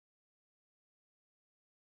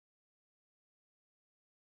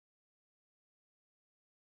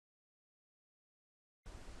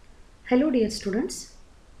Hello dear students,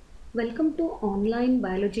 welcome to online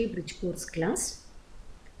biology bridge course class.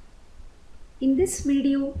 In this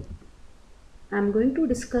video, I am going to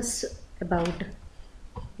discuss about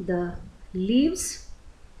the leaves,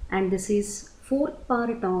 and this is fourth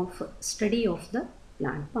part of study of the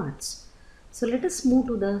plant parts. So let us move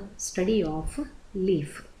to the study of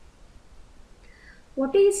leaf.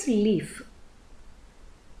 What is leaf?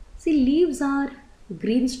 See, leaves are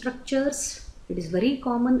green structures. It is very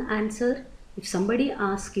common answer if somebody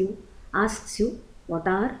asks you what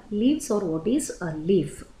are leaves or what is a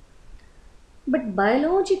leaf. But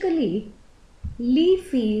biologically,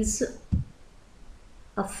 leaf is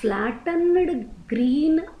a flattened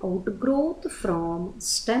green outgrowth from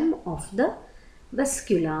stem of the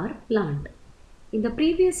vascular plant. In the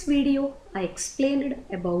previous video, I explained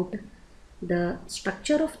about the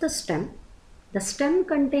structure of the stem. The stem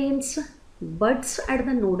contains buds at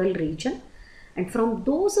the nodal region, and from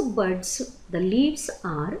those buds the leaves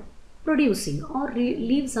are producing or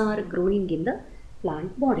leaves are growing in the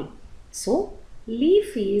plant body. So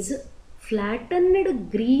leaf is flattened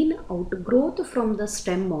green outgrowth from the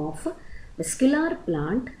stem of vascular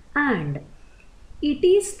plant, and it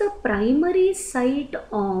is the primary site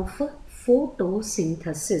of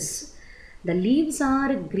photosynthesis. The leaves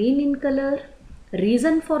are green in color.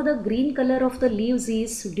 Reason for the green color of the leaves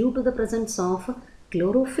is due to the presence of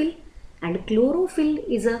chlorophyll, and chlorophyll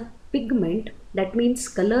is a pigment, that means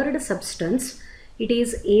colored substance. It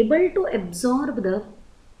is able to absorb the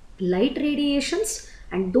light radiations,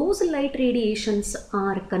 and those light radiations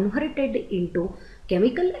are converted into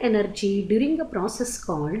chemical energy during a process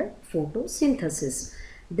called photosynthesis.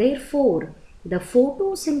 Therefore, the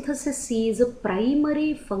photosynthesis is a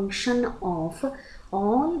primary function of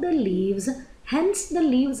all the leaves. Hence, the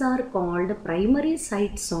leaves are called primary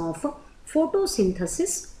sites of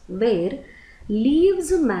photosynthesis, where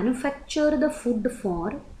leaves manufacture the food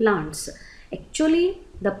for plants. Actually,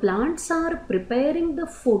 the plants are preparing the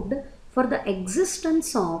food for the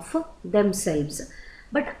existence of themselves.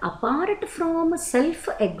 But apart from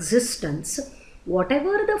self-existence,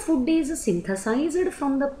 whatever the food is synthesized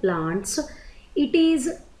from the plants, it is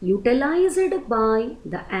utilized by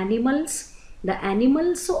the animals. The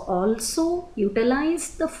animals also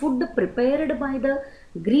utilize the food prepared by the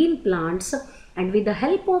green plants, and with the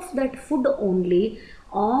help of that food only,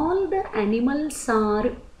 all the animals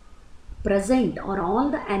are present, or all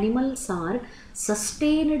the animals are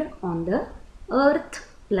sustained on the earth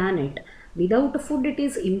planet. Without food it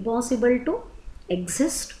is impossible to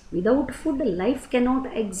exist. Without food life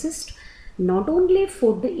cannot exist. Not only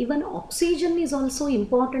food, even oxygen is also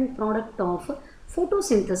important product of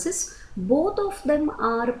photosynthesis. Both of them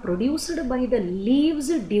are produced by the leaves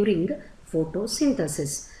during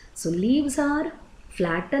photosynthesis. So leaves are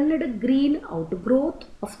flattened green outgrowth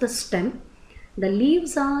of the stem. The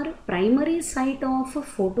leaves are primary site of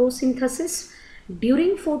photosynthesis.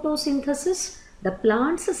 During photosynthesis, the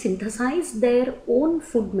plants synthesize their own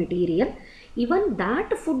food material. Even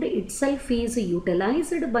that food itself is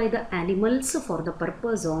utilized by the animals for the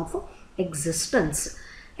purpose of existence.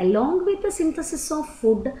 Along with the synthesis of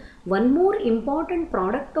food, one more important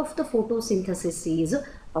product of the photosynthesis is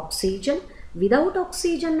oxygen. Without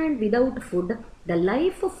oxygen and without food, the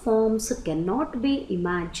life forms cannot be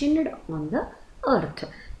imagined on the earth.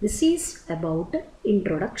 This is about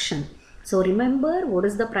introduction. So remember, what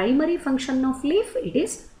is the primary function of leaf? It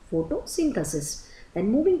is photosynthesis.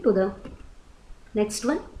 Then moving to the next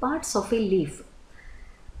one, parts of a leaf.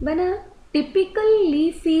 When a typical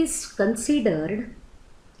leaf is considered,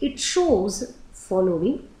 it shows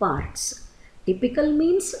following parts. Typical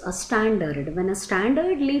means a standard. When a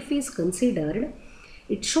standard leaf is considered,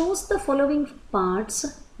 it shows the following parts.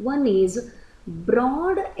 One is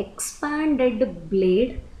broad expanded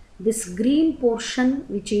blade. This green portion,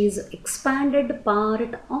 which is expanded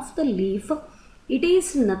part of the leaf, it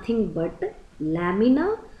is nothing but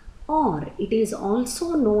lamina, or it is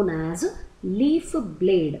also known as leaf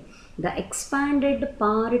blade. The expanded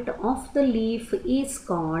part of the leaf is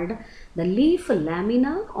called the leaf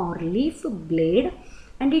lamina or leaf blade,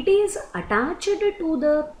 and it is attached to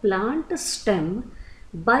the plant stem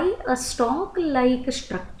by a stalk-like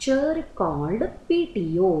structure called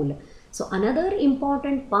petiole. So another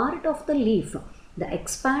important part of the leaf, the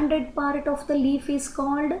expanded part of the leaf, is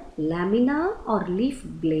called lamina or leaf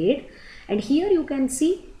blade, and here you can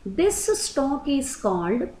see this stalk is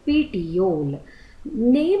called petiole.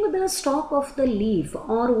 Name the stalk of the leaf,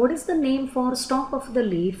 or what is the name for stalk of the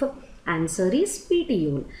leaf? Answer is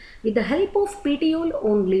petiole. With the help of petiole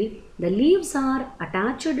only, the leaves are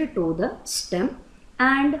attached to the stem,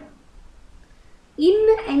 and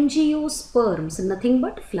In angiosperms, nothing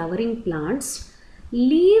but flowering plants,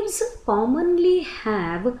 leaves commonly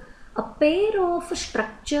have a pair of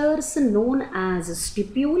structures known as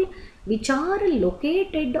stipule, which are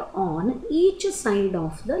located on each side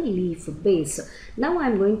of the leaf base. Now I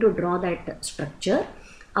am going to draw that structure.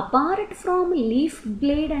 Apart from leaf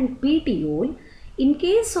blade and petiole, in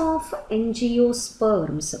case of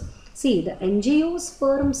angiosperms, see, the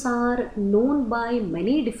angiosperms are known by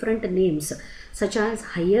many different names, such as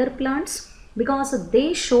higher plants, because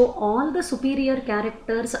they show all the superior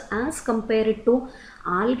characters as compared to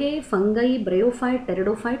algae, fungi, bryophyte,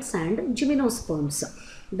 pteridophytes and gymnosperms.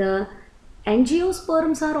 The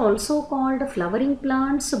angiosperms are also called flowering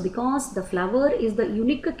plants because the flower is the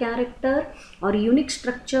unique character or unique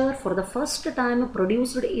structure for the first time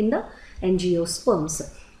produced in the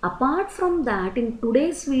angiosperms. Apart from that, in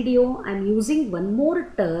today's video, I am using one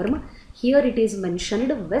more term. Here it is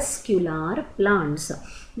mentioned vascular plants.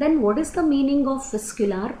 Then what is the meaning of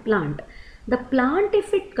vascular plant? The plant,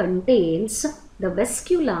 if it contains the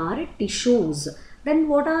vascular tissues, then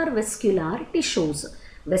what are vascular tissues?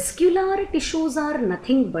 Vascular tissues are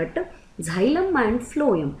nothing but xylem and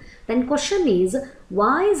phloem. Then question is,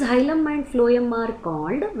 why xylem and phloem are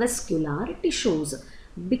called vascular tissues?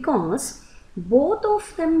 Because both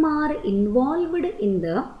of them are involved in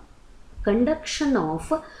the conduction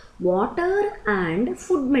of water and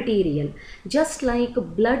food material, just like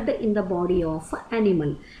blood in the body of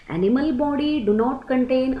animal. Animal body do not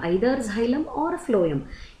contain either xylem or phloem.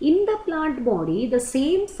 In the plant body, the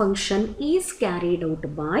same function is carried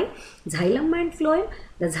out by xylem and phloem.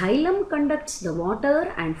 The xylem conducts the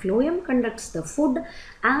water and phloem conducts the food.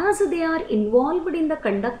 As they are involved in the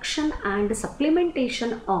conduction and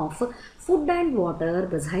supplementation of food and water,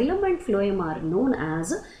 the xylem and phloem are known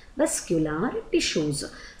as vascular tissues.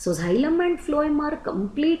 So xylem and phloem are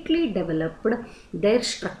completely developed. Their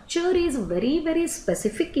structure is very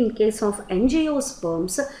specific in case of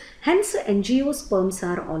angiosperms. Hence angiosperms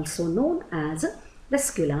are also known as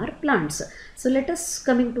vascular plants. So let us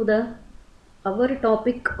coming to our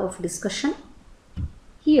topic of discussion.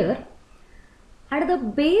 Here at the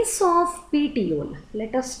base of petiole,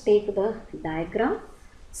 let us take the diagram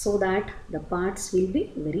so that the parts will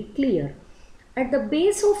be very clear. At the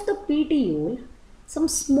base of the petiole, some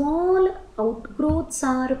small outgrowths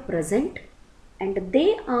are present and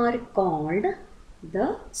they are called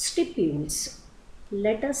the stipules.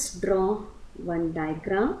 Let us draw one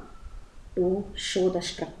diagram to show the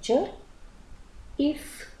structure.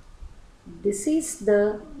 If this is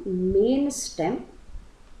the main stem,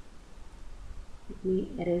 let me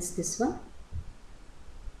erase this one.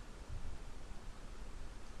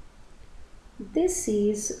 This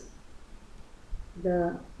is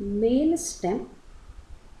the main stem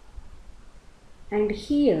and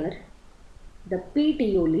here the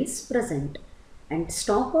petiole is present, and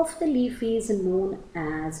stalk of the leaf is known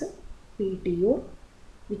as petiole,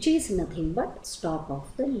 which is nothing but stalk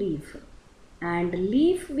of the leaf. And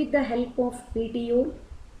leaf, with the help of petiole,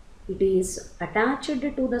 it is attached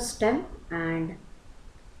to the stem, and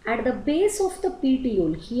at the base of the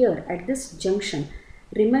petiole, here at this junction,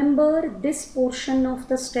 remember this portion of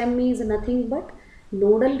the stem is nothing but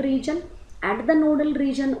nodal region. At the nodal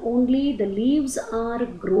region only the leaves are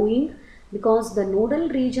growing, because the nodal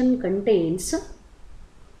region contains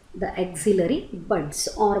the axillary buds,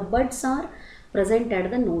 or buds are present at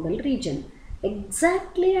the nodal region.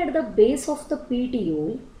 Exactly at the base of the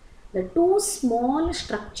petiole, the two small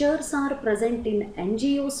structures are present in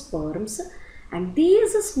angiosperms, and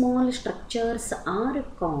these small structures are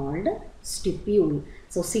called stipule.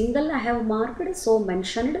 So single I have marked, so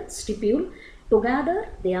mentioned stipule. Together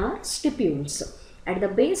they are stipules. At the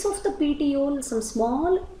base of the petiole, some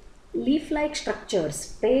small leaf-like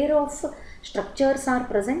structures, pair of structures are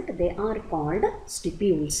present. They are called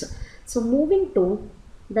stipules. So moving to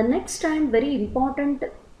the next and very important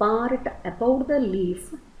part about the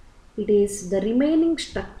leaf, it is the remaining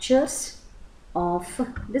structures of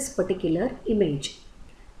this particular image.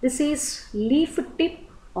 This is leaf tip,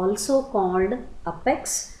 also called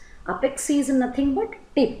apex. Apex is nothing but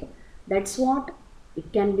tip. That's what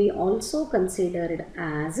it can be also considered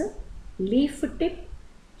as leaf tip.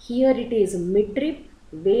 Here it is midrib,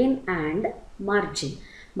 vein and margin.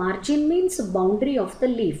 Margin means boundary of the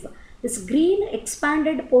leaf. This green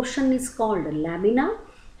expanded portion is called lamina,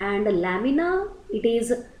 and lamina, it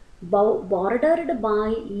is bordered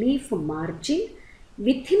by leaf margin.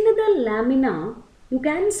 Within the lamina, you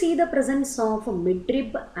can see the presence of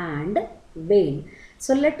midrib and vein.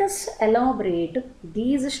 So let us elaborate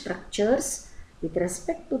these structures with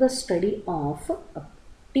respect to the study of a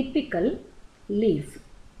typical leaf.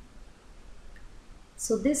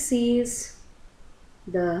 So this is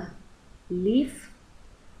the leaf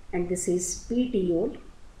and this is petiole.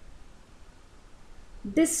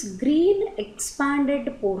 This green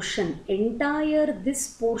expanded portion, entire this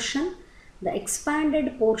portion, the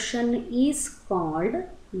expanded portion is called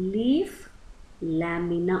leaf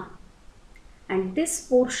lamina, and this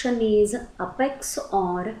portion is apex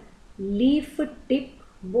or leaf tip,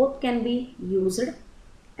 both can be used,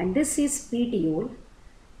 and this is petiole.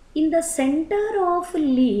 In the center of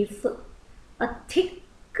leaf, a thick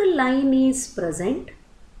line is present,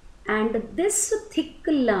 and this thick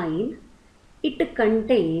line, it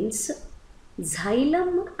contains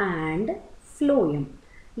xylem and phloem.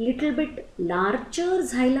 Little bit larger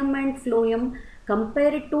xylem and phloem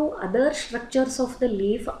compared to other structures of the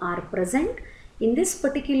leaf are present in this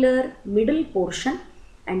particular middle portion,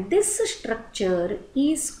 and this structure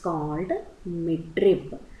is called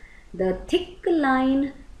midrib. The thick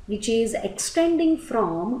line which is extending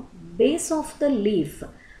from base of the leaf,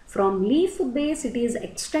 from leaf base it is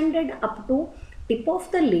extended up to tip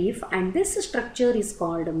of the leaf, and this structure is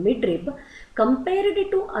called midrib. Compared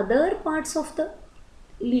to other parts of the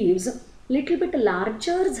leaves, little bit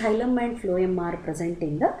larger xylem and phloem are present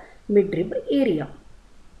in the midrib area.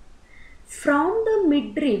 From the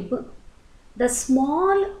midrib, the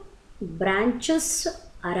small branches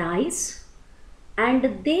arise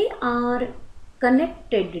and they are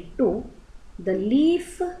connected to the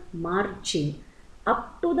leaf margin.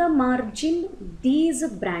 Up to the margin, these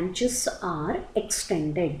branches are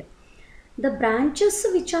extended. The branches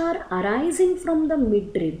which are arising from the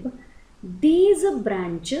midrib, these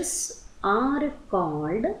branches are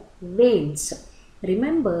called veins.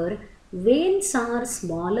 Remember, veins are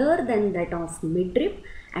smaller than that of midrib,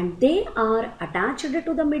 and they are attached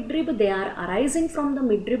to the midrib. They are arising from the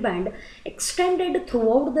midrib and extended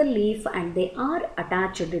throughout the leaf, and they are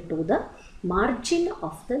attached to the margin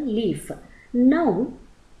of the leaf. Now,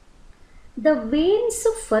 the veins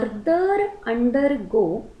further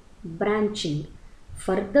undergo branching.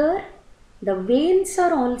 Further, the veins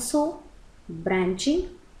are also branching,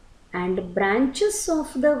 and branches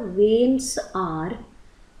of the veins are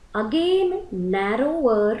again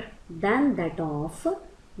narrower than that of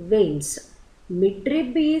veins.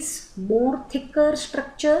 Midrib is more thicker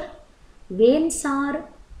structure. Veins are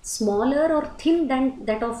smaller or thin than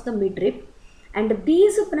that of the midrib, and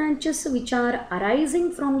these branches which are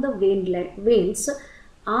arising from the veins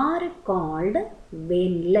are called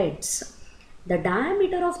veinlets. The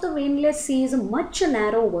diameter of the veinlets is much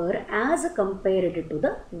narrower as compared to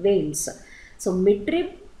the veins. So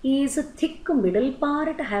midrib is a thick middle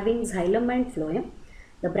part having xylem and phloem.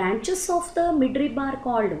 The branches of the midrib are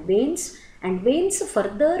called veins, and veins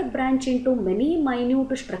further branch into many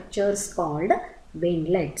minute structures called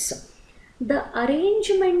veinlets. The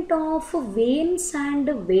arrangement of veins and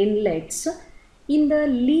veinlets in the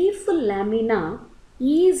leaf lamina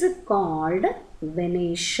is called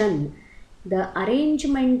venation. The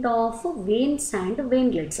arrangement of veins and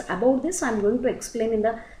veinlets. About this I am going to explain in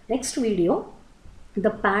the next video.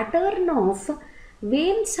 The pattern of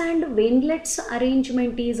veins and veinlets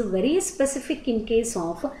arrangement is very specific in case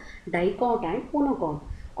of dicot and monocot.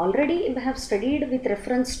 Already we have studied with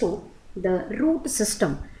reference to the root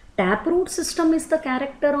system. Taproot system is the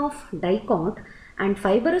character of dicot, and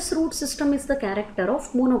fibrous root system is the character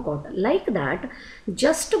of monocot. Like that,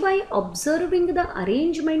 just by observing the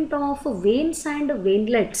arrangement of veins and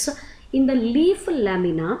veinlets in the leaf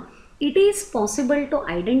lamina, it is possible to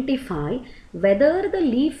identify whether the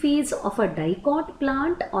leaf is of a dicot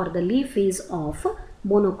plant or the leaf is of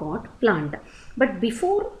monocot plant. But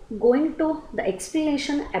before going to the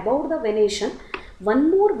explanation about the venation,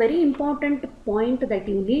 one more very important point that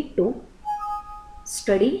you need to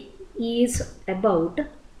study is about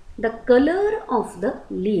the color of the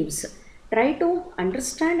leaves. Try to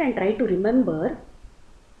understand and try to remember.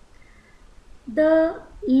 The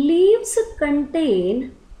leaves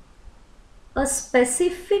contain a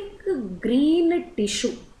specific green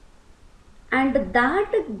tissue, and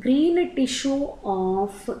that green tissue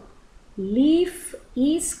of leaf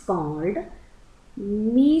is called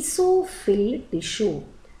mesophyll tissue.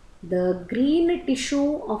 The green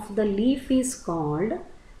tissue of the leaf is called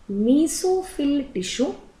mesophyll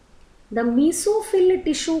tissue. The mesophyll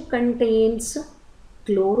tissue contains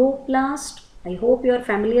chloroplast. I hope you are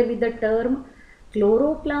familiar with the term.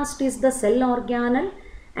 Chloroplast is the cell organelle,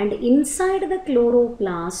 and inside the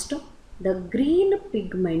chloroplast, the green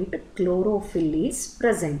pigment chlorophyll is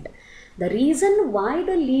present. The reason why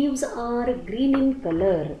the leaves are green in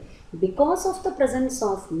color, because of the presence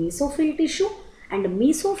of mesophyll tissue, and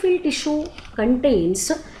mesophyll tissue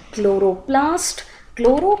contains chloroplast.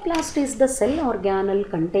 Chloroplast is the cell organelle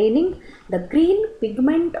containing the green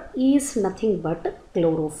pigment is nothing but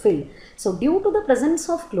chlorophyll. So due to the presence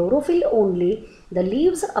of chlorophyll only, the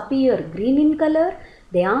leaves appear green in color.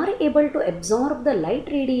 They are able to absorb the light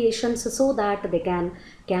radiations so that they can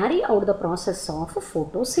carry out the process of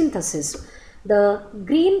photosynthesis. The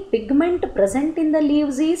green pigment present in the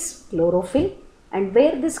leaves is chlorophyll, and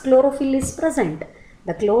where this chlorophyll is present?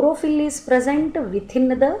 The chlorophyll is present within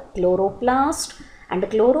the chloroplast, and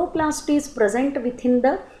chloroplast is present within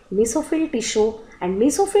the mesophyll tissue, and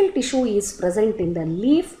mesophyll tissue is present in the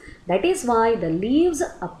leaf. That is why the leaves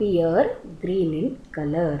appear green in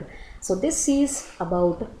color. So this is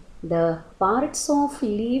about the parts of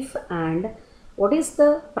leaf and what is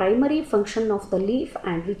the primary function of the leaf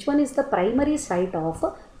and which one is the primary site of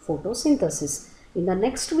photosynthesis. In the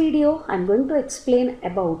next video, I am going to explain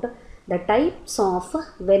about the types of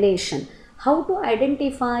venation, how to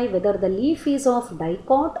identify whether the leaf is of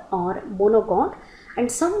dicot or monocot,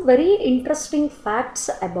 and some very interesting facts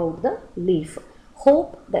about the leaf.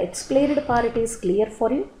 Hope the explained part is clear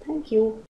for you. Thank you.